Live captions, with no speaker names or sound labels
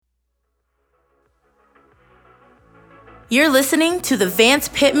You're listening to the Vance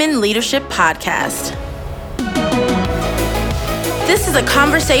Pittman Leadership Podcast. This is a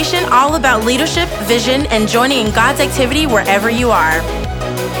conversation all about leadership, vision, and joining in God's activity wherever you are.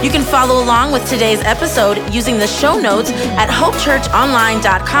 You can follow along with today's episode using the show notes at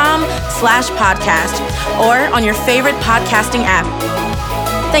hopechurchonline.com/podcast or on your favorite podcasting app.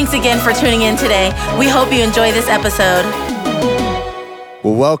 Thanks again for tuning in today. We hope you enjoy this episode.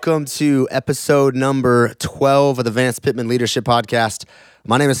 Well, welcome to episode number 12 of the Vance Pittman Leadership Podcast.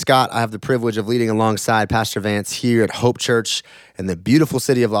 My name is Scott. I have the privilege of leading alongside Pastor Vance here at Hope Church in the beautiful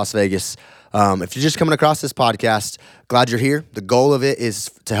city of Las Vegas. If you're just coming across this podcast, glad you're here. The goal of it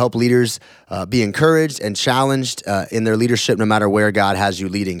is to help leaders be encouraged and challenged in their leadership no matter where God has you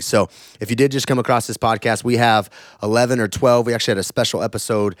leading. So if you did just come across this podcast, we have 11 or 12. We actually had a special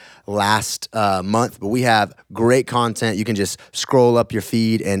episode last month, but we have great content. You can just scroll up your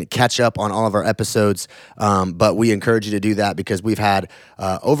feed and catch up on all of our episodes. But we encourage you to do that because we've had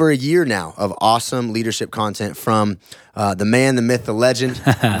over a year now of awesome leadership content from the man, the myth, the legend,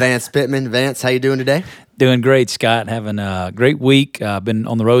 Vance Pittman. Vance, how you doing today? Doing great, Scott. Having a great week. Been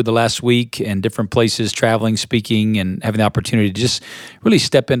on the road the last week in different places, traveling, speaking, and having the opportunity to just really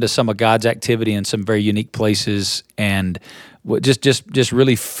step into some of God's activity in some very unique places, and just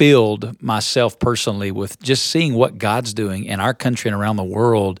really filled myself personally with just seeing what God's doing in our country and around the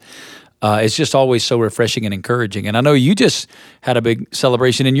world. It's just always so refreshing and encouraging. And I know you just had a big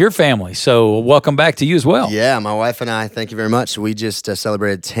celebration in your family, so welcome back to you as well. Yeah, my wife and I, thank you very much. We just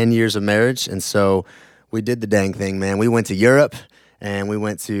celebrated 10 years of marriage, and so we did the dang thing, man. We went to Europe, and we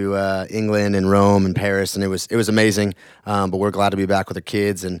went to England and Rome and Paris, and it was amazing. But we're glad to be back with our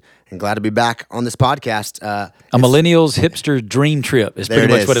kids and glad to be back on this podcast. A millennial's hipster dream trip is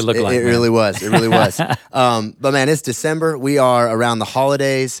pretty much what it looked like. It really was. It really was. But man, it's December. We are around the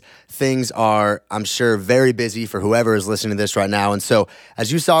holidays. Things are, I'm sure, very busy for whoever is listening to this right now. And so,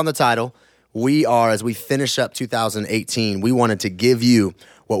 as you saw in the title, we are, as we finish up 2018, we wanted to give you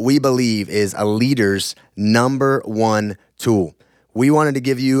what we believe is a leader's number one tool. We wanted to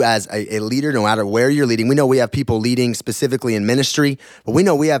give you as a leader, no matter where you're leading. We know we have people leading specifically in ministry, but we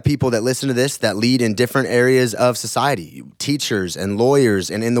know we have people that listen to this that lead in different areas of society, teachers and lawyers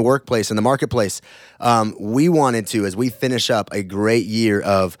and in the workplace and the marketplace. We wanted to, as we finish up a great year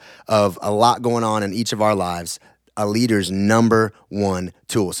of a lot going on in each of our lives, a leader's number one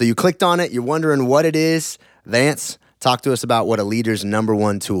tool. So you clicked on it. You're wondering what it is. Vance, talk to us about what a leader's number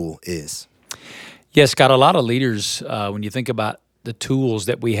one tool is. Yes, Scott, a lot of leaders, when you think about the tools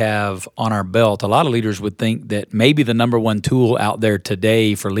that we have on our belt, a lot of leaders would think that maybe the number one tool out there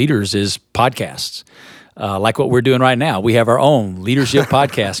today for leaders is podcasts. Like what we're doing right now. We have our own leadership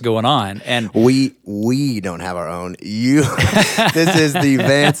podcast going on. And we don't have our own. This is the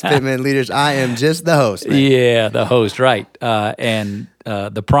Vance Pittman Leaders. I am just the host, man. Yeah, the host, right. And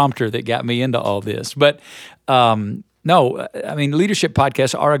the prompter that got me into all this. But no, I mean, leadership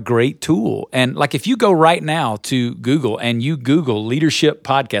podcasts are a great tool. And like if you go right now to Google and you Google leadership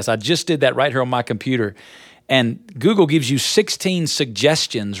podcasts, I just did that right here on my computer, and Google gives you 16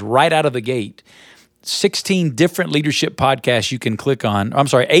 suggestions right out of the gate. 16 different leadership podcasts you can click on.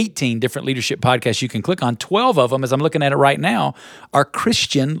 18 different leadership podcasts you can click on. 12 of them, as I'm looking at it right now, are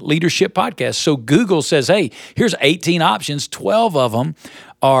Christian leadership podcasts. So Google says, hey, here's 18 options. 12 of them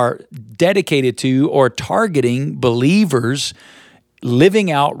are dedicated to or targeting believers living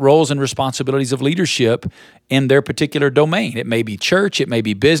out roles and responsibilities of leadership in their particular domain. It may be church, it may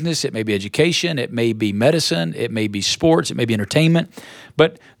be business, it may be education, it may be medicine, it may be sports, it may be entertainment.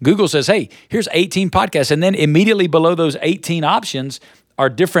 But Google says, hey, here's 18 podcasts. And then immediately below those 18 options are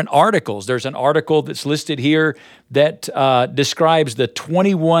different articles. There's an article that's listed here that describes the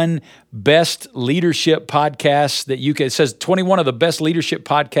 21 best leadership podcasts that you can. It says 21 of the best leadership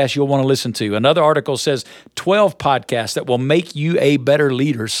podcasts you'll want to listen to. Another article says 12 podcasts that will make you a better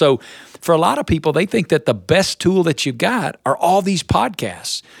leader. So for a lot of people, they think that the best tool that you've got are all these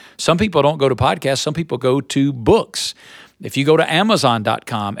podcasts. Some people don't go to podcasts. Some people go to books. If you go to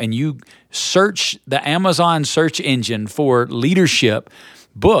Amazon.com and you search the Amazon search engine for leadership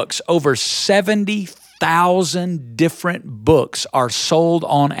books, over 70,000 different books are sold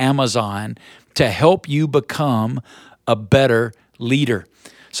on Amazon to help you become a better leader.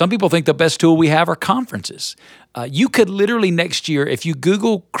 Some people think the best tool we have are conferences. You could literally next year, if you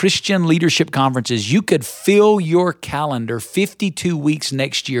Google Christian leadership conferences, you could fill your calendar 52 weeks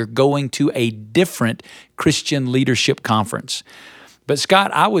next year going to a different Christian leadership conference. But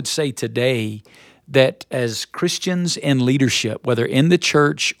Scott, I would say today that as Christians in leadership, whether in the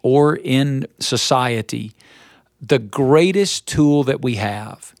church or in society, the greatest tool that we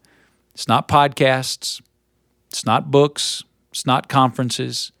have, it's not podcasts, It's not books. It's not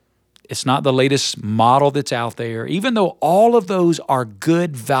conferences. It's not the latest model that's out there. Even though all of those are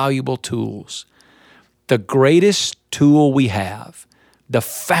good, valuable tools, the greatest tool we have, the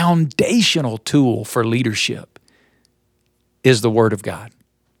foundational tool for leadership, is the Word of God.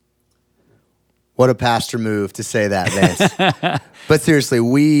 What a pastor move to say that, Vance. But seriously,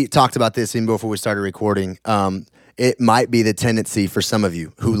 we talked about this even before we started recording. It might be the tendency for some of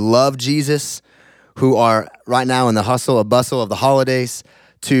you who love Jesus, who are right now in the hustle and bustle of the holidays,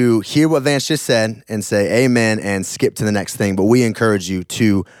 to hear what Vance just said and say amen and skip to the next thing. But we encourage you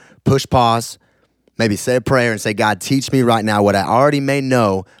to push pause, maybe say a prayer and say, God, teach me right now what I already may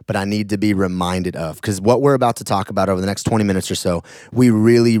know, but I need to be reminded of. Because what we're about to talk about over the next 20 minutes or so, we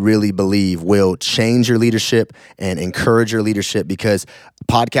really, really believe will change your leadership and encourage your leadership, because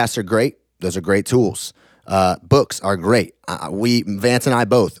podcasts are great. Those are great tools. Books are great. Vance and I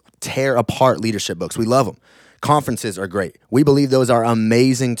both tear apart leadership books. We love them. Conferences are great. We believe those are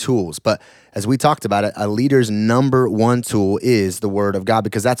amazing tools. But as we talked about it, a leader's number one tool is the Word of God,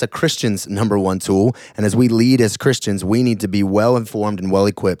 because that's a Christian's number one tool. And as we lead as Christians, we need to be well informed and well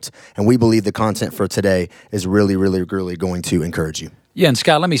equipped. And we believe the content for today is really, really, really going to encourage you. Yeah, and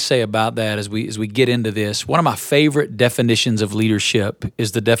Scott, let me say about that as we get into this. One of my favorite definitions of leadership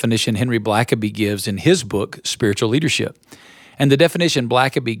is the definition Henry Blackaby gives in his book, Spiritual Leadership. And the definition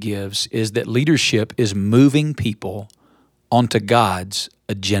Blackaby gives is that leadership is moving people onto God's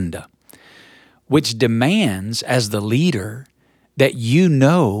agenda, which demands, as the leader, that you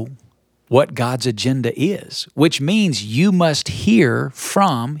know what God's agenda is, which means you must hear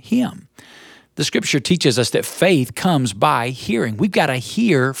from Him. The Scripture teaches us that faith comes by hearing. We've got to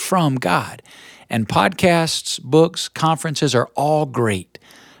hear from God. And podcasts, books, conferences are all great,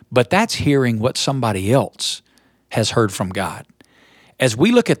 but that's hearing what somebody else has heard from God. As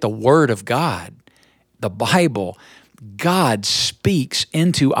we look at the Word of God, the Bible, God speaks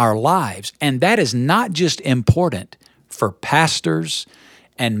into our lives, and that is not just important for pastors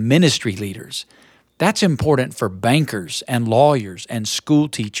and ministry leaders. That's important for bankers and lawyers and school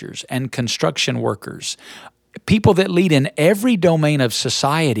teachers and construction workers, people that lead in every domain of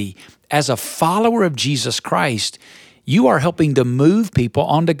society. As a follower of Jesus Christ, you are helping to move people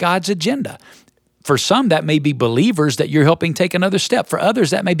onto God's agenda. For some, that may be believers that you're helping take another step. For others,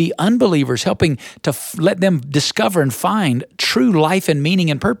 that may be unbelievers, helping to let them discover and find true life and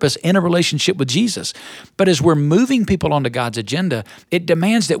meaning and purpose in a relationship with Jesus. But as we're moving people onto God's agenda, it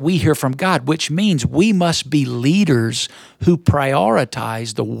demands that we hear from God, which means we must be leaders who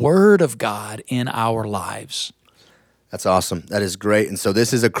prioritize the Word of God in our lives. That's awesome. That is great. And so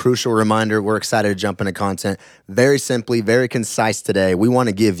this is a crucial reminder. We're excited to jump into content. Very simply, very concise today. We want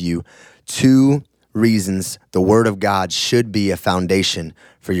to give you 2 reasons the Word of God should be a foundation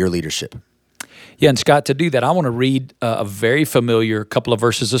for your leadership. Yeah, and Scott, to do that, I want to read a very familiar couple of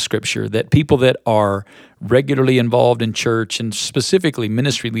verses of Scripture that people that are regularly involved in church and specifically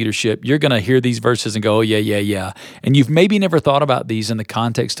ministry leadership, you're going to hear these verses and go, oh, yeah. And you've maybe never thought about these in the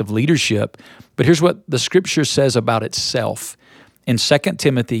context of leadership, but here's what the Scripture says about itself in 2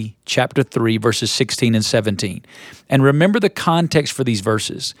 Timothy chapter 3, verses 16 and 17. And remember the context for these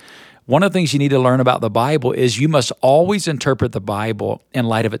verses. One of the things you need to learn about the Bible is you must always interpret the Bible in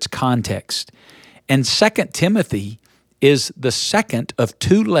light of its context. And 2 Timothy is the second of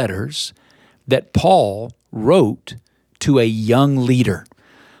 2 letters that Paul wrote to a young leader.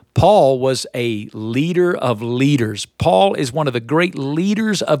 Paul was a leader of leaders. Paul is one of the great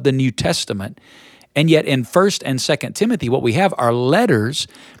leaders of the New Testament. And yet in 1 and 2 Timothy, what we have are letters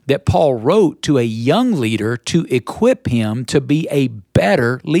that Paul wrote to a young leader to equip him to be a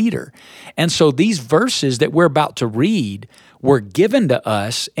better leader. And so these verses that we're about to read were given to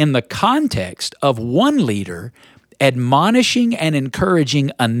us in the context of one leader admonishing and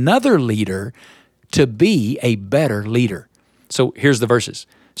encouraging another leader to be a better leader. So here's the verses.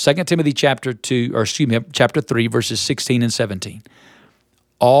 2 Timothy chapter 3, verses 16 and 17.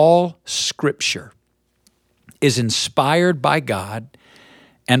 All Scripture is inspired by God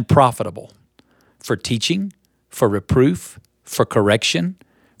and profitable for teaching, for reproof, for correction,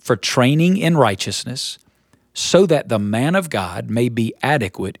 for training in righteousness, so that the man of God may be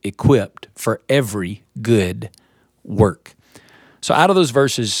adequate, equipped for every good work. So out of those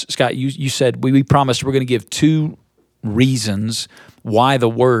verses, Scott, you said we promised we're going to give 2 reasons why the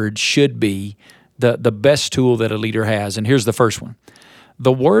Word should be the best tool that a leader has. And here's the first one.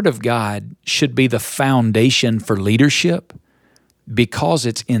 The Word of God should be the foundation for leadership because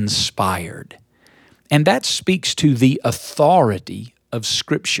it's inspired. And that speaks to the authority of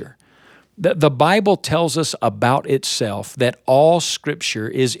Scripture. The Bible tells us about itself that all Scripture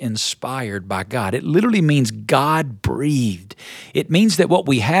is inspired by God. It literally means God-breathed. It means that what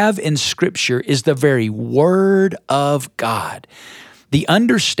we have in Scripture is the very Word of God. The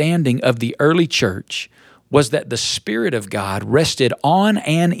understanding of the early church was that the Spirit of God rested on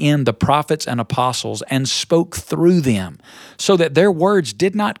and in the prophets and apostles and spoke through them, so that their words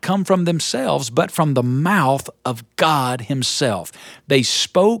did not come from themselves, but from the mouth of God Himself. They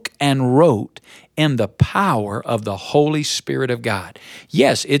spoke and wrote in the power of the Holy Spirit of God.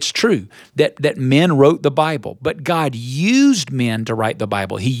 Yes, it's true that men wrote the Bible, but God used men to write the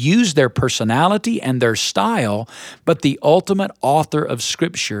Bible. He used their personality and their style, but the ultimate author of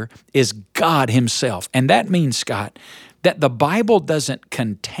Scripture is God Himself. And that means, Scott, that the Bible doesn't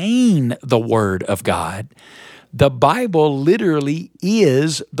contain the Word of God. The Bible literally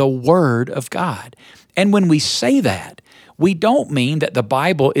is the Word of God. And when we say that, we don't mean that the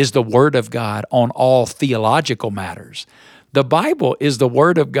Bible is the Word of God on all theological matters. The Bible is the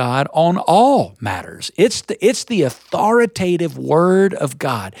Word of God on all matters. It's the authoritative Word of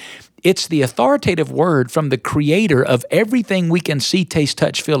God. It's the authoritative Word from the Creator of everything we can see, taste,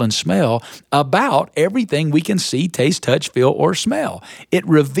 touch, feel, and smell about everything we can see, taste, touch, feel, or smell. It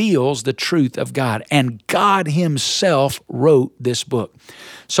reveals the truth of God, and God Himself wrote this book.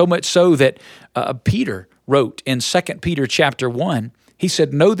 So much so that Peter wrote in 2 Peter chapter 1, he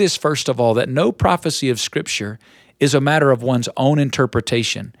said, "Know this first of all, that no prophecy of Scripture is a matter of one's own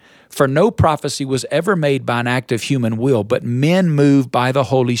interpretation. For no prophecy was ever made by an act of human will, but men moved by the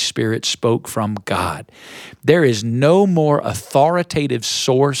Holy Spirit spoke from God." There is no more authoritative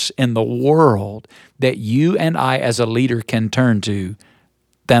source in the world that you and I as a leader can turn to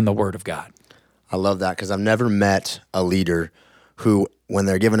than the Word of God. I love that, because I've never met a leader who, when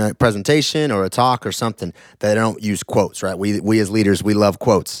they're giving a presentation or a talk or something, they don't use quotes, right? We as leaders, we love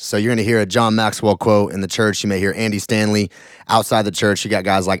quotes. So you're going to hear a John Maxwell quote in the church. You may hear Andy Stanley outside the church. You got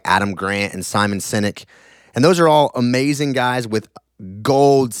guys like Adam Grant and Simon Sinek. And those are all amazing guys with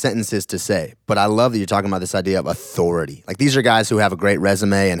gold sentences to say. But I love that you're talking about this idea of authority. Like, these are guys who have a great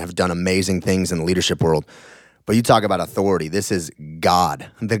resume and have done amazing things in the leadership world. But you talk about authority. This is God,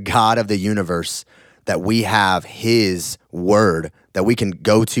 the God of the universe, that we have His word that we can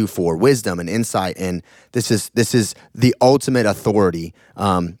go to for wisdom and insight. And this is the ultimate authority.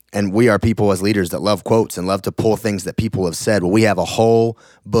 And we are people as leaders that love quotes and love to pull things that people have said. Well, we have a whole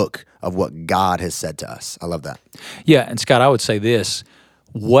book of what God has said to us. I love that. Yeah, and Scott, I would say this.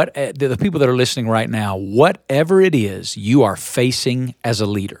 The people that are listening right now, whatever it is you are facing as a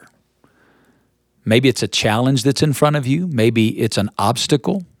leader, maybe it's a challenge that's in front of you, maybe it's an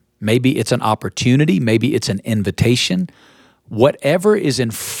obstacle, maybe it's an opportunity, maybe it's an invitation. Whatever is in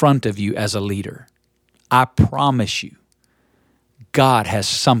front of you as a leader, I promise you, God has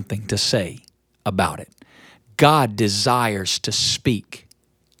something to say about it. God desires to speak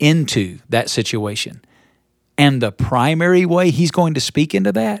into that situation. And the primary way He's going to speak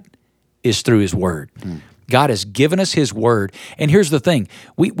into that is through His Word. God has given us His Word. And here's the thing.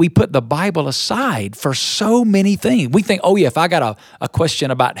 We put the Bible aside for so many things. We think, oh yeah, if I got a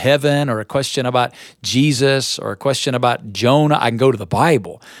question about heaven or a question about Jesus or a question about Jonah, I can go to the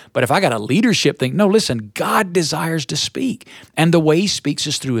Bible. But if I got a leadership thing, no, listen, God desires to speak. And the way He speaks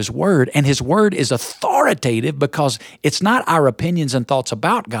is through His Word. And His Word is authoritative because it's not our opinions and thoughts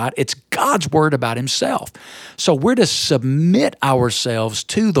about God. It's God's Word about Himself. So we're to submit ourselves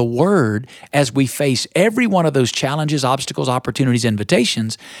to the Word as we face every one of those challenges, obstacles, opportunities,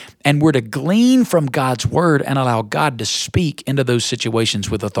 invitations, and we're to glean from God's Word and allow God to speak into those situations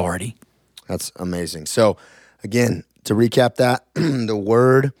with authority. That's amazing. So again, to recap that, the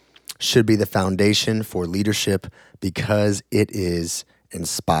Word should be the foundation for leadership because it is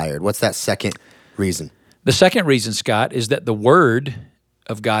inspired. What's that second reason? The second reason, Scott, is that the Word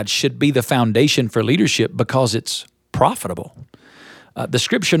of God should be the foundation for leadership because it's profitable. The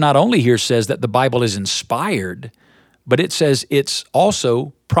Scripture not only here says that the Bible is inspired, but it says it's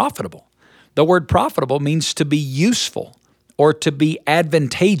also profitable. The word profitable means to be useful or to be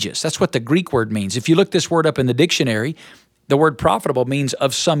advantageous. That's what the Greek word means. If you look this word up in the dictionary, the word profitable means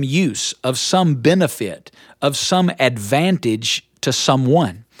of some use, of some benefit, of some advantage to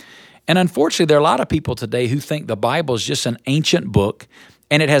someone. And unfortunately, there are a lot of people today who think the Bible is just an ancient book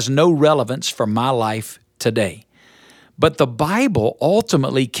and it has no relevance for my life today. But the Bible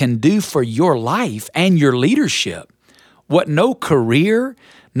ultimately can do for your life and your leadership what no career,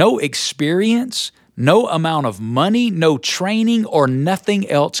 no experience, no amount of money, no training, or nothing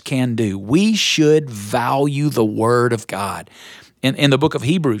else can do. We should value the Word of God. In the book of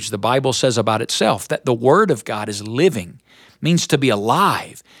Hebrews, the Bible says about itself that the Word of God is living, means to be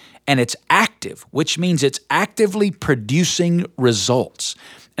alive, and it's active, which means it's actively producing results.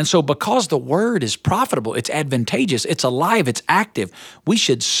 And so because the word is profitable, it's advantageous, it's alive, it's active, we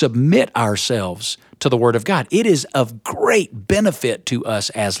should submit ourselves to the word of God. It is of great benefit to us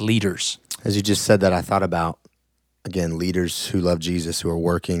as leaders. As you just said that, I thought about, again, leaders who love Jesus, who are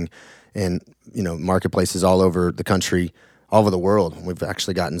working in, marketplaces all over the country, all over the world. We've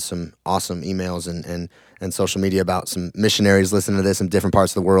actually gotten some awesome emails and social media about some missionaries listening to this in different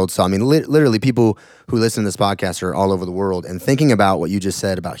parts of the world. So, I mean, literally people who listen to this podcast are all over the world. And thinking about what you just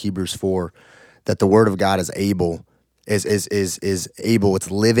said about Hebrews 4, that the word of God is able,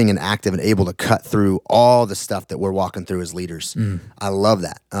 it's living and active and able to cut through all the stuff that we're walking through as leaders. I love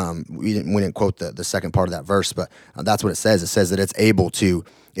that. We didn't quote the second part of that verse, but that's what it says. It says that it's able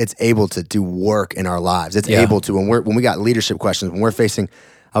to do work in our lives. It's able to, when we got leadership questions, when we're facing,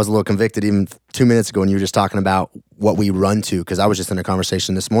 I was a little convicted even 2 minutes ago when you were just talking about what we run to, because I was just in a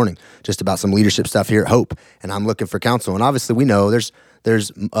conversation this morning just about some leadership stuff here at Hope, and I'm looking for counsel. And obviously we know there's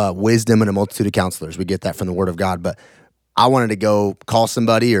wisdom in a multitude of counselors. We get that from the Word of God, but I wanted to go call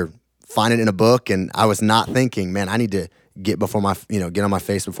somebody or find it in a book, and I was not thinking, man, I need to get on my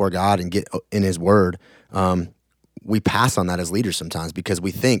face before God and get in His Word. We pass on that as leaders sometimes because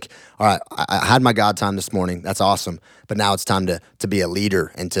we think, all right, I had my God time this morning. That's awesome. But now it's time to be a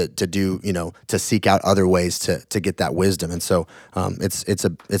leader and to do, to seek out other ways to get that wisdom. And so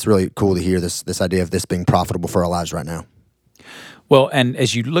it's really cool to hear this idea of this being profitable for our lives right now. Well, and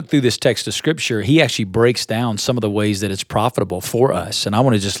as you look through this text of Scripture, he actually breaks down some of the ways that it's profitable for us. And I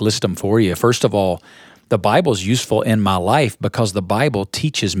want to just list them for you. First of all, the Bible is useful in my life because the Bible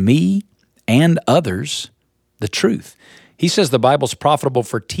teaches me and others the truth. He says the Bible's profitable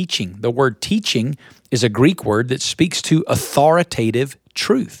for teaching. The word teaching is a Greek word that speaks to authoritative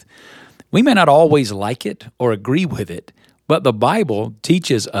truth. We may not always like it or agree with it, but the Bible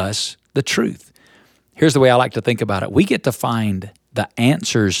teaches us the truth. Here's the way I like to think about it. We get to find the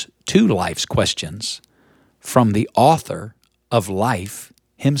answers to life's questions from the author of life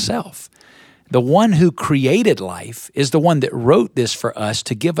himself. The one who created life is the one that wrote this for us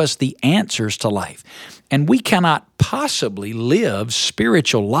to give us the answers to life. And we cannot possibly live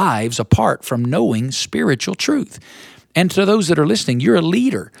spiritual lives apart from knowing spiritual truth. And to those that are listening, you're a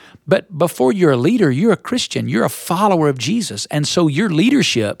leader. But before you're a leader, you're a Christian. You're a follower of Jesus. And so your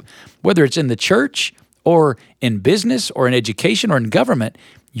leadership, whether it's in the church or in business or in education or in government,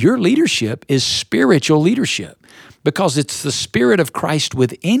 your leadership is spiritual leadership. Because it's the Spirit of Christ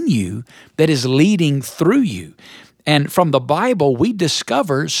within you that is leading through you. And from the Bible, we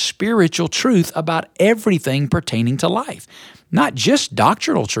discover spiritual truth about everything pertaining to life. Not just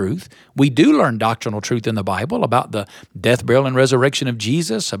doctrinal truth. We do learn doctrinal truth in the Bible about the death, burial, and resurrection of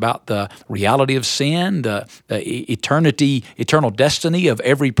Jesus, about the reality of sin, the eternal destiny of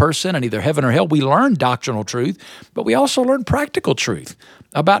every person in either heaven or hell. We learn doctrinal truth, but we also learn practical truth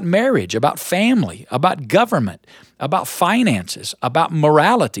about marriage, about family, about government, about finances, about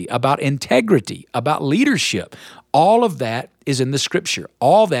morality, about integrity, about leadership. All of that is in the Scripture.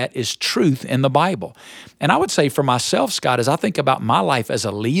 All that is truth in the Bible. And I would say for myself, Scott, as I think about my life as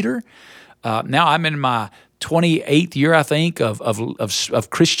a leader, now I'm in my 28th year, I think, of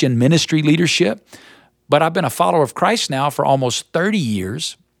Christian ministry leadership. But I've been a follower of Christ now for almost 30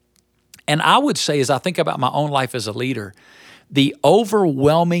 years. And I would say, as I think about my own life as a leader, the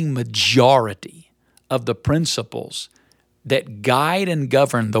overwhelming majority of the principles that guide and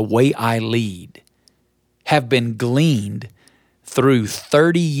govern the way I lead have been gleaned through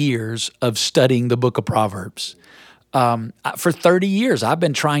 30 years of studying the book of Proverbs. For 30 years, I've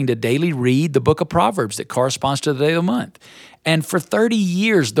been trying to daily read the book of Proverbs that corresponds to the day of the month. And for 30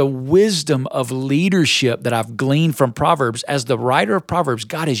 years, the wisdom of leadership that I've gleaned from Proverbs, as the writer of Proverbs,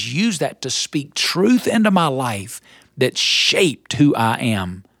 God has used that to speak truth into my life that shaped who I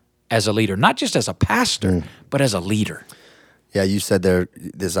am as a leader, not just as a pastor, but as a leader. Yeah, you said there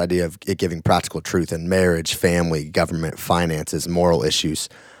this idea of it giving practical truth in marriage, family, government, finances, moral issues.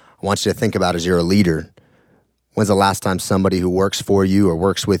 I want you to think about, as you're a leader, when's the last time somebody who works for you or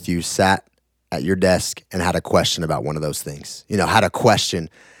works with you sat at your desk and had a question about one of those things? Had a question,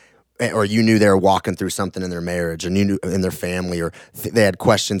 or you knew they were walking through something in their marriage, or you knew in their family, or they had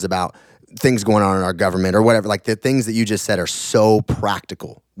questions about things going on in our government or whatever. Like the things that you just said are so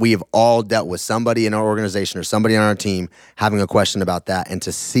practical. We have all dealt with somebody in our organization or somebody on our team having a question about that. And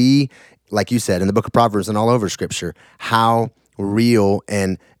to see, like you said, in the book of Proverbs and all over Scripture, how real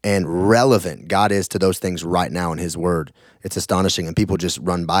and relevant God is to those things right now in his word. It's astonishing, and people just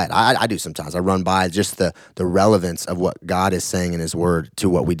run by it. I do sometimes. I run by just the relevance of what God is saying in his word to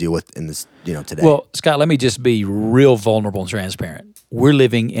what we deal with in this, today. Well, Scott, let me just be real vulnerable and transparent. We're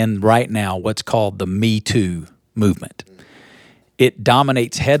living in right now what's called the Me Too movement. It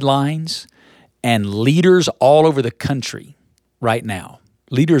dominates headlines, and leaders all over the country right now,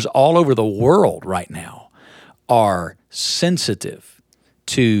 leaders all over the world right now are sensitive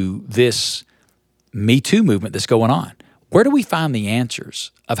to this Me Too movement that's going on. Where do we find the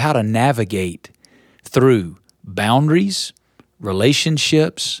answers of how to navigate through boundaries,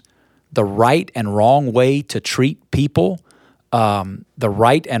 relationships, the right and wrong way to treat people, the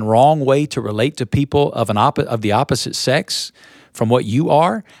right and wrong way to relate to people of the opposite sex from what you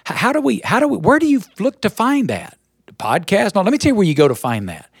are? Where do you look to find that? Podcast? No, let me tell you where you go to find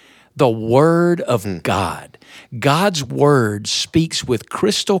that. The Word of God. God's Word speaks with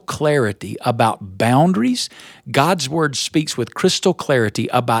crystal clarity about boundaries. God's Word speaks with crystal clarity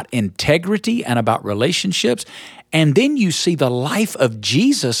about integrity and about relationships. And then you see the life of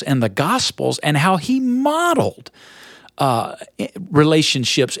Jesus in the Gospels and how he modeled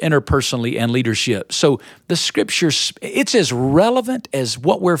relationships interpersonally and leadership. So the Scriptures, it's as relevant as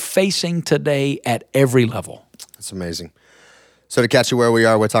what we're facing today at every level. That's amazing. So to catch you where we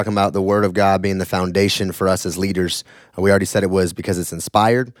are, we're talking about the Word of God being the foundation for us as leaders. We already said it was because it's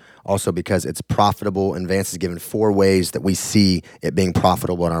inspired, also because it's profitable. And Vance has given 4 ways that we see it being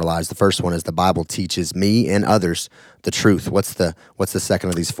profitable in our lives. The first one is the Bible teaches me and others the truth. What's the second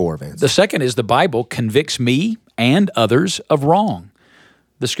of these 4, Vance? The second is the Bible convicts me and others of wrong.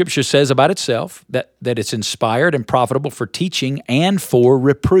 The Scripture says about itself that it's inspired and profitable for teaching and for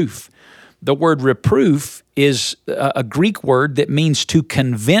reproof. The word reproof is a Greek word that means to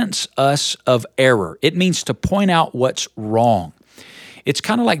convince us of error. It means to point out what's wrong. It's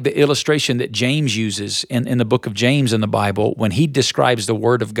kind of like the illustration that James uses in the book of James in the Bible when he describes the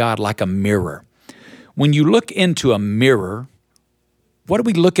Word of God like a mirror. When you look into a mirror, what do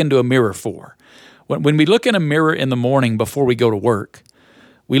we look into a mirror for? When we look in a mirror in the morning before we go to work,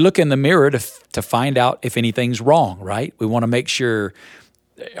 we look in the mirror to find out if anything's wrong, right? We want to make sure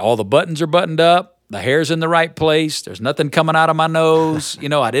all the buttons are buttoned up, the hair's in the right place, there's nothing coming out of my nose,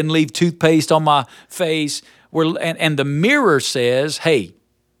 I didn't leave toothpaste on my face. And the mirror says, hey,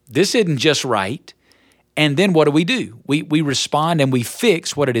 this isn't just right. And then what do? We respond and we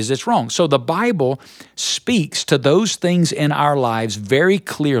fix what it is that's wrong. So the Bible speaks to those things in our lives very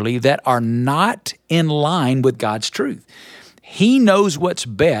clearly that are not in line with God's truth. He knows what's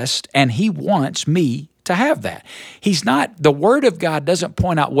best, and he wants me to have that. The Word of God doesn't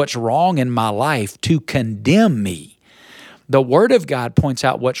point out what's wrong in my life to condemn me. The Word of God points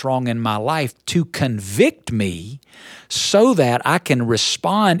out what's wrong in my life to convict me so that I can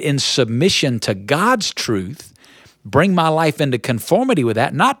respond in submission to God's truth, bring my life into conformity with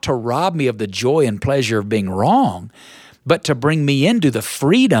that, not to rob me of the joy and pleasure of being wrong, but to bring me into the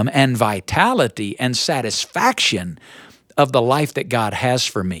freedom and vitality and satisfaction of the life that God has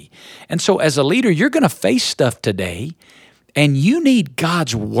for me. And so as a leader, you're going to face stuff today, and you need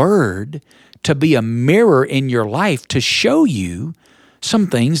God's Word to be a mirror in your life to show you some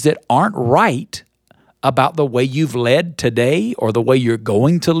things that aren't right about the way you've led today or the way you're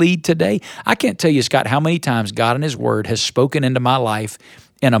going to lead today. I can't tell you, Scott, how many times God in His Word has spoken into my life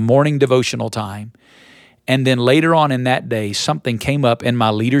in a morning devotional time, and then later on in that day, something came up in my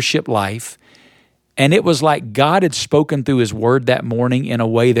leadership life, and it was like God had spoken through His Word that morning in a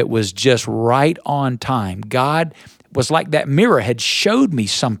way that was just right on time. God was like that mirror had showed me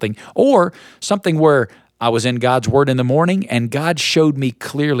something, or something where I was in God's Word in the morning and God showed me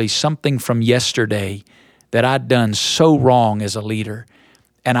clearly something from yesterday that I'd done so wrong as a leader.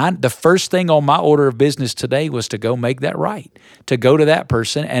 And the first thing on my order of business today was to go make that right, to go to that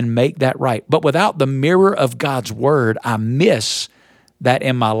person and make that right. But without the mirror of God's Word, I miss that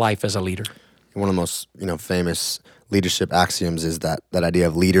in my life as a leader. One of the most famous leadership axioms is that idea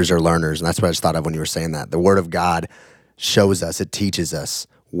of leaders are learners, and that's what I just thought of when you were saying that. The Word of God shows us, it teaches us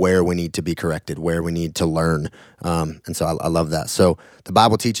where we need to be corrected, where we need to learn, and so I love that. So the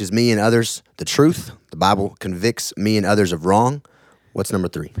Bible teaches me and others the truth. The Bible convicts me and others of wrong. What's number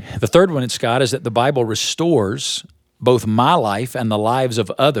 3? The third one, Scott, is that the Bible restores both my life and the lives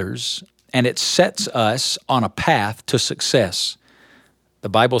of others, and it sets us on a path to success. The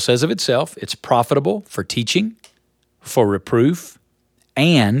Bible says of itself, it's profitable for teaching, for reproof,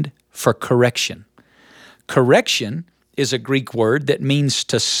 and for correction. Correction is a Greek word that means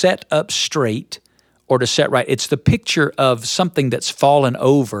to set up straight or to set right. It's the picture of something that's fallen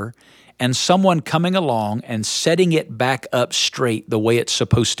over, and someone coming along and setting it back up straight the way it's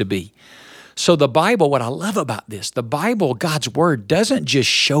supposed to be. So the Bible, what I love about this, the Bible, God's Word, doesn't just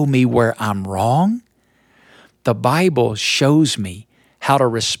show me where I'm wrong. The Bible shows me how to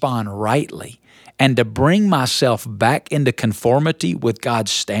respond rightly and to bring myself back into conformity with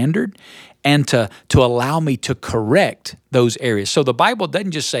God's standard and to allow me to correct those areas. So the Bible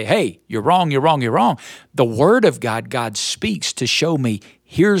doesn't just say, hey, you're wrong, you're wrong, you're wrong. The Word of God speaks to show me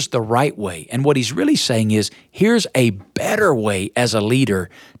here's the right way. And what he's really saying is here's a better way as a leader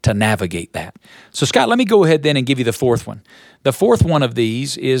to navigate that. So Scott, let me go ahead then and give you the fourth one. The fourth one of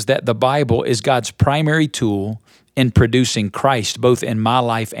these is that the Bible is God's primary tool in producing Christ, both in my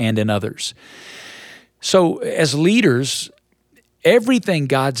life and in others. So as leaders, everything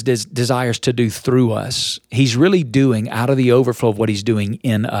God desires to do through us, he's really doing out of the overflow of what he's doing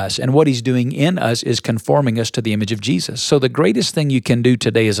in us. And what he's doing in us is conforming us to the image of Jesus. So the greatest thing you can do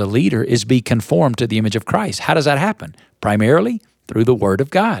today as a leader is be conformed to the image of Christ. How does that happen? Primarily through the Word of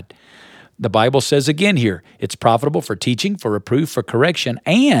God. The Bible says again here, it's profitable for teaching, for reproof, for correction,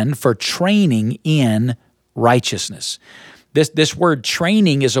 and for training in righteousness. This word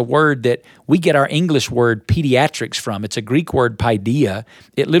training is a word that we get our English word pediatrics from. It's a Greek word paideia.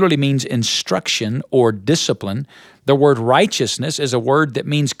 It literally means instruction or discipline. The word righteousness is a word that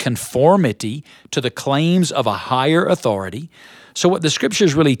means conformity to the claims of a higher authority. So what the Scripture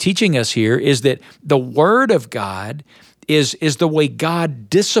is really teaching us here is that the Word of God is the way God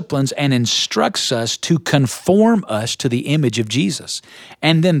disciplines and instructs us to conform us to the image of Jesus.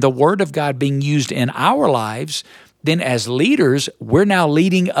 And then the Word of God being used in our lives, then as leaders, we're now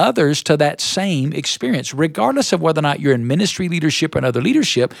leading others to that same experience. Regardless of whether or not you're in ministry leadership or other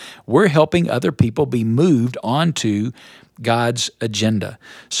leadership, we're helping other people be moved onto God's agenda.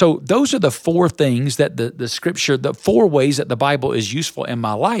 So those are the four things that the Scripture, the four ways that the Bible is useful in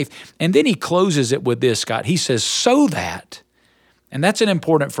my life. And then he closes it with this, Scott. He says, so that, and that's an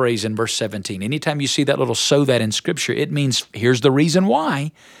important phrase in verse 17. Anytime you see that little so that in Scripture, it means here's the reason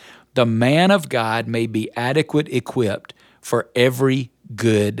why. The man of God may be adequate equipped for every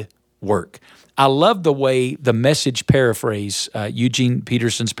good work. I love the way the Message paraphrase, Eugene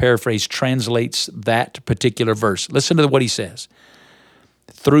Peterson's paraphrase, translates that particular verse. Listen to what he says.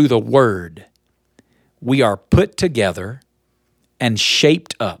 Through the Word, we are put together and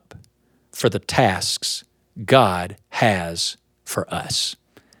shaped up for the tasks God has for us.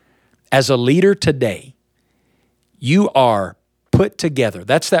 As a leader today, you are put together.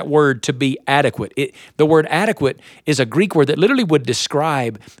 That's that word, to be adequate. The word adequate is a Greek word that literally would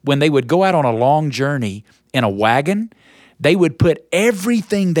describe when they would go out on a long journey in a wagon, they would put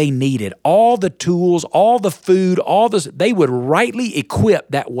everything they needed, all the tools, all the food, they would rightly equip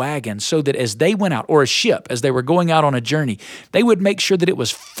that wagon so that as they went out, or a ship, as they were going out on a journey, they would make sure that it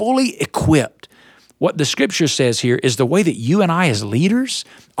was fully equipped. What the Scripture says here is the way that you and I as leaders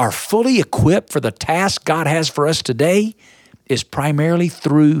are fully equipped for the task God has for us today is primarily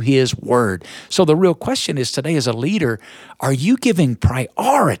through His Word. So the real question is today as a leader, are you giving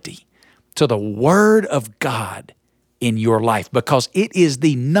priority to the Word of God in your life? Because it is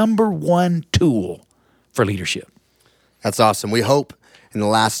the number one tool for leadership. That's awesome. We hope in the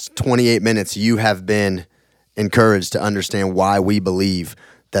last 28 minutes you have been encouraged to understand why we believe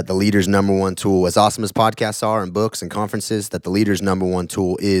that the leader's number one tool, as awesome as podcasts are and books and conferences, that the leader's number one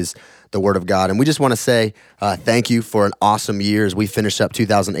tool is the Word of God. And we just want to say thank you for an awesome year as we finish up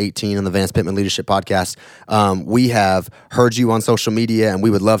 2018 on the Vance Pitman Leadership Podcast. We have heard you on social media, and we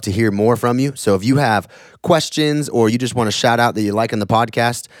would love to hear more from you. So if you have questions or you just want to shout out that you like in the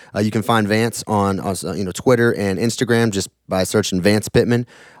podcast, you can find Vance on Twitter and Instagram just by searching Vance Pitman.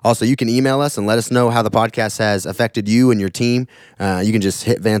 Also, you can email us and let us know how the podcast has affected you and your team. You can just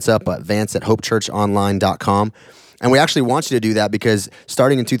hit Vance up at vance@hopechurchonline.com. And we actually want you to do that because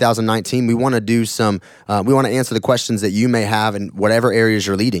starting in 2019, we want to do we want to answer the questions that you may have in whatever areas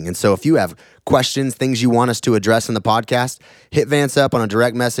you're leading. And so if you have questions, things you want us to address in the podcast, hit Vance up on a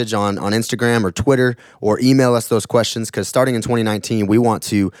direct message on Instagram or Twitter, or email us those questions, because starting in 2019, we want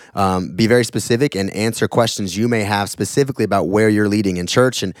to be very specific and answer questions you may have specifically about where you're leading in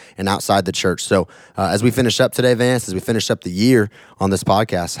church and outside the church. So as we finish up today, Vance, as we finish up the year on this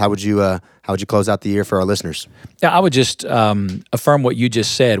podcast, how would you close out the year for our listeners? Yeah, I would just affirm what you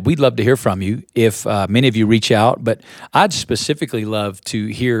just said. We'd love to hear from you if many of you reach out, but I'd specifically love to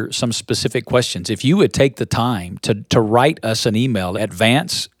hear some specific questions. If you would take the time to write us an email at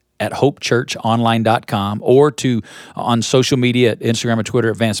vance@hopechurchonline.com or on social media at Instagram or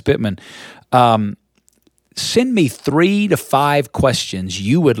Twitter at Vance Pitman, send me 3 to 5 questions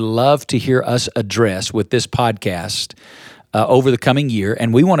you would love to hear us address with this podcast. over the coming year,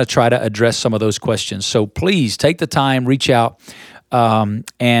 and we want to try to address some of those questions. So please take the time, reach out. And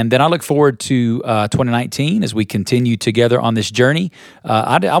then I look forward to 2019 as we continue together on this journey.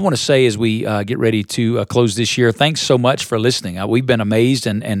 I want to say as we get ready to close this year, thanks so much for listening. We've been amazed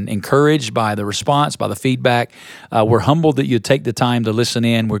and encouraged by the response, by the feedback. We're humbled that you take the time to listen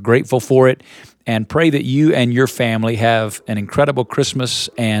in. We're grateful for it, and pray that you and your family have an incredible Christmas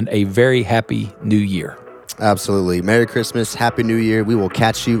and a very happy New Year. Absolutely. Merry Christmas. Happy New Year. We will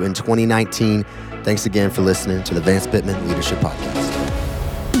catch you in 2019. Thanks again for listening to the Vance Pitman Leadership Podcast.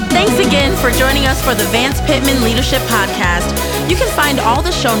 Thanks again for joining us for the Vance Pitman Leadership Podcast. You can find all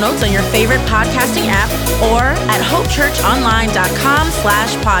the show notes on your favorite podcasting app or at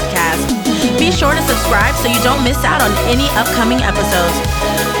hopechurchonline.com/podcast. Be sure to subscribe so you don't miss out on any upcoming episodes.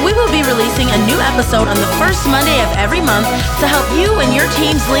 We will be releasing a new episode on the first Monday of every month to help you and your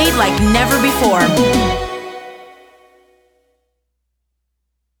teams lead like never before.